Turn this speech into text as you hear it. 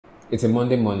it's a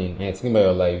Monday morning and you're thinking about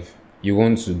your life, you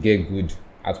want to get good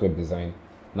at web design.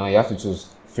 Now you have to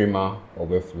choose Figma or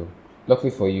Webflow. Luckily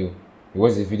for you, you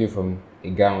watch this video from a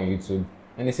guy on YouTube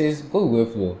and he says, go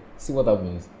with Webflow, see what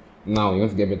happens. Now you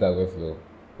want to get better at Webflow.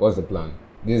 What's the plan?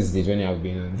 This is the journey I've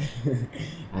been on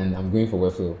and I'm going for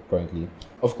Webflow currently.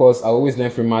 Of course, I always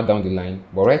learn Figma down the line,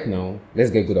 but right now,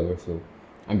 let's get good at Webflow.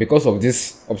 And because of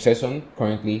this obsession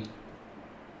currently,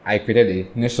 I created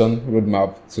a nation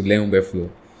roadmap to learn Webflow.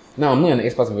 Now, I'm not an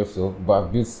expert in Webflow, but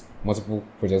I've built multiple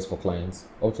projects for clients,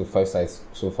 up to 5 sites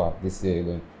so far this year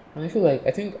alone. And I feel like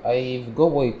I think I've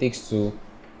got what it takes to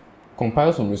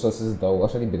compile some resources that will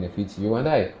actually benefit you and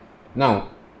I. Now,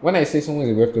 when I say someone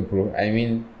is a Webflow Pro, I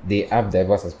mean they have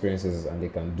diverse experiences and they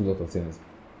can do a lot of things.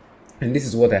 And this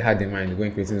is what I had in mind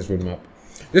when creating this roadmap.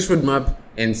 This roadmap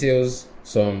entails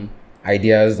some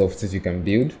ideas of things you can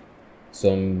build,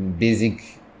 some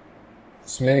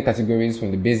many categories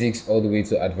from the basics all the way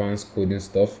to advanced coding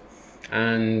stuff,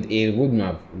 and a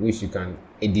roadmap which you can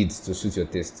edit to suit your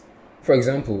taste. For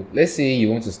example, let's say you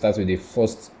want to start with the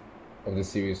first of the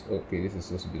series. Okay, this is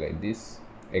supposed to be like this.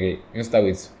 Okay, you can start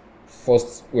with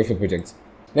first Webflow project.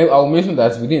 Now I'll mention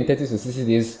that within 30 to 60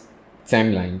 days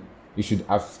timeline, you should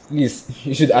at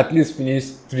least finish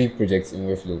 3 projects in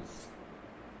Webflow.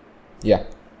 Yeah,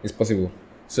 it's possible.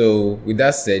 So with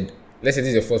that said, let's say this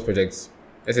is your first project.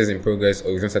 Let's say it's in progress or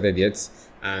you've not started yet,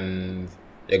 and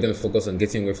you're going to focus on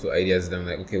getting Webflow ideas down.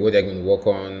 Like, okay, what are you going to work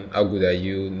on? How good are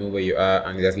you? Know where you are,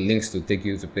 and there's links to take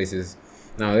you to places.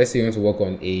 Now, let's say you want to work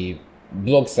on a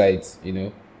blog site.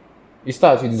 You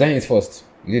start, you design it first.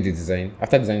 You do the design.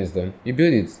 After design is done, you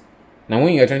build it. Now,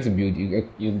 when you are trying to build,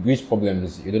 you reach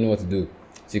problems. You don't know what to do,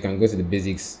 so you can go to the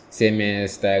basics: CMS,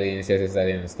 styling, CSS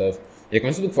styling, and stuff. You can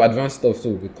also look for advanced stuff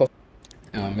too. Because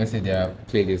let's say there are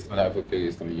playlists, other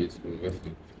playlists on YouTube,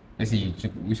 Webflow. Let's see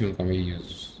which one can we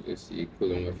use. Let's see,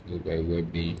 colon Webflow by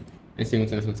WebB. Let's say we want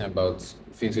to know something about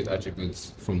things with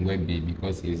attributes from WebB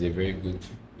because he's a very good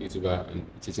YouTuber and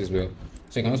teaches well.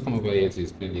 So you can just come over here to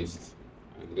his playlist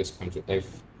and just Ctrl F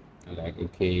and like,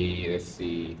 okay, let's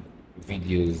see,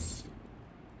 videos,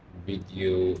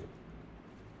 video.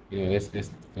 Let's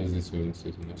close this one so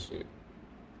it's not showing.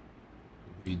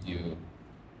 Video.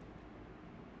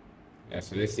 Yeah,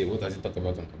 so let's see, what does it talk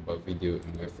about video in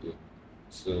Webflow?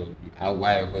 So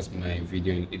why I host my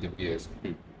video in AWS?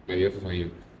 Maybe for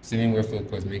you. Setting Webflow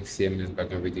course makes CMS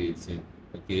background video editing.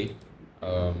 Okay.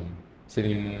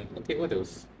 Setting, okay, what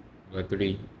else? Number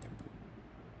 3.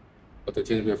 Auto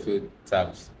change Webflow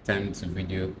tabs, time to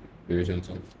video duration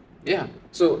 2. Yeah.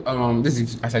 So this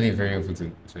is actually a very helpful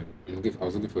thing. I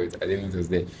was looking for it. I didn't know it was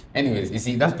there. Anyways, you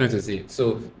see, that's plenty to say.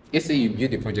 So let's say you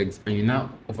build a project and you now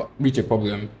reach a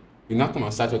problem. You now come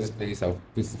and search all these playlists I've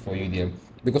put for you there.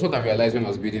 Because what I realized when I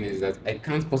was building is that I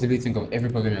can't possibly think of every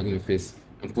problem you're going to face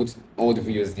and put all the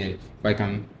videos there, but I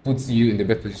can put you in the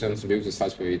best position to be able to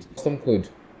search for it. Custom code.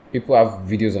 People have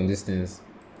videos on these things.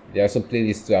 There are also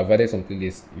playlists too. I've added some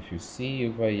playlists. If you see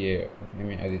over here, let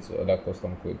me add it to other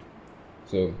custom code.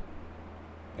 So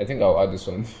I think I'll add this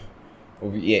one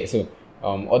over here. So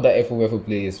other Webflow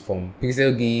playlists from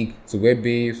Pixel Geek to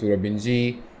WebBase to Robin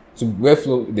G to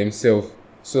Webflow themselves.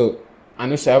 So I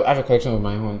know I have a collection of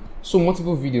my own, so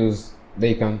multiple videos that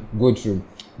you can go through.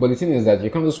 But the thing is that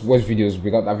you can't just watch videos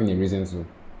without having a reason to,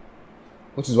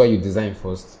 which is why you design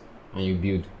first and you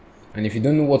build. And if you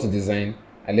don't know what to design,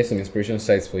 I left some inspiration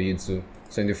sites for you too.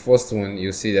 So in the first one,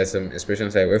 you'll see there's some inspiration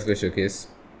site, Webflow Showcase.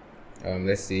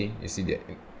 Let's see, you see the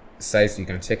sites you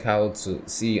can check out to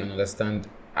see and understand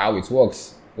how it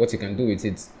works, what you can do with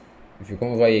it. If you come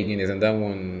over here again, there's another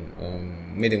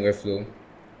one, made in Webflow.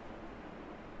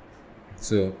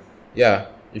 So yeah,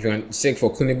 if you can check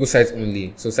for clonable sites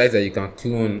only, so sites that you can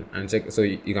clone and check. So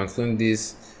you can clone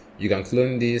this, you can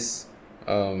clone this.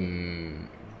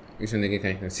 Which one again?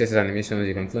 Can CSS animations,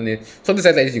 you can clone it. So the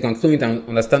sites like this, you can clone it and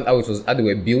understand how they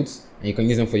were built, and you can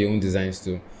use them for your own designs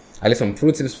too. I left some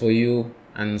pro tips for you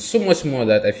and so much more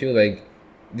that I feel like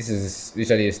this is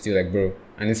literally a steal, like bro,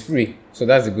 and it's free. So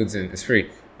that's the good thing, it's free.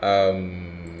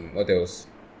 What else?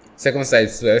 Second site,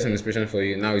 so I have some inspiration for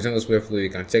you. Now it's on this Webflow, you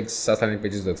can check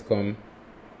startlearningpages.com.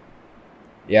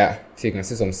 Yeah, so you can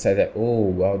see some sites like, oh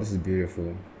wow, this is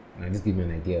beautiful. And I just give me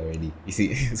an idea already. You see,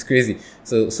 it's crazy.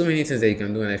 So many things that you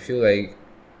can do, and I feel like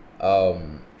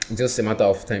just a matter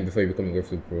of time before you become a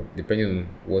Webflow Pro, depending on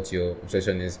what your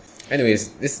obsession is. Anyways,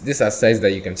 these are sites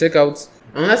that you can check out.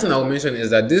 Another thing I will mention is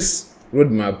that this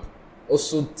roadmap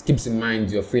also keeps in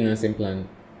mind your freelancing plan.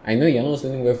 I know you're not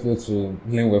studying Webflow to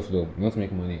learn Webflow. You want to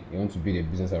make money. You want to build a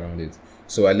business around it.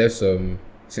 So I left some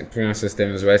freelance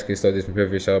systems, rice case studies, prepare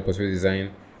visual, portfolio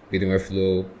design, building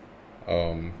Webflow,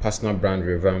 personal brand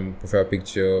revamp, profile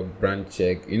picture, brand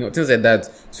check, things like that,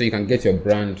 so you can get your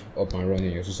brand up and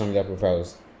running, your social media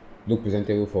profiles look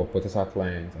presentable for potential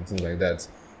clients and things like that.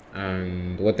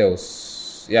 And what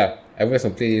else? Yeah, I've got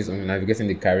some playlists on navigating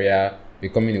the career,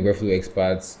 becoming a Webflow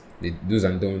expert, the do's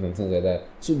and don'ts and things like that.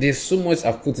 So there's so much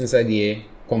I've put inside here,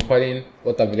 compiling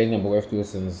what I've been learning about Webflow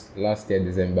since last year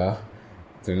December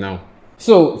to now.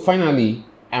 So finally,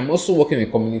 I'm also working in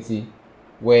a community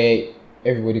where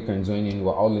everybody can join in.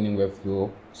 We're all learning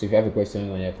Webflow. So if you have a question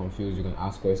and you're confused, you can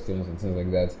ask questions and things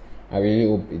like that. I really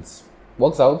hope it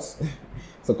works out.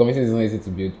 So community is not easy to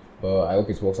build, but I hope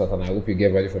it works out and I hope you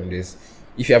get value from this.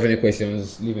 If you have any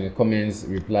questions, leave in the comments,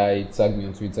 reply, tag me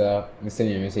on Twitter, send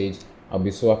me a message. I'll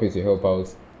be so happy to help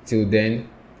out. Till then,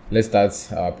 let's start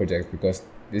our project, because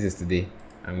this is today.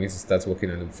 I'm going to start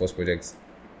working on the first project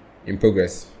in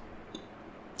progress.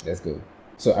 Let's go.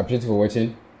 So I appreciate you for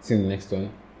watching. See you in the next one.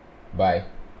 Bye.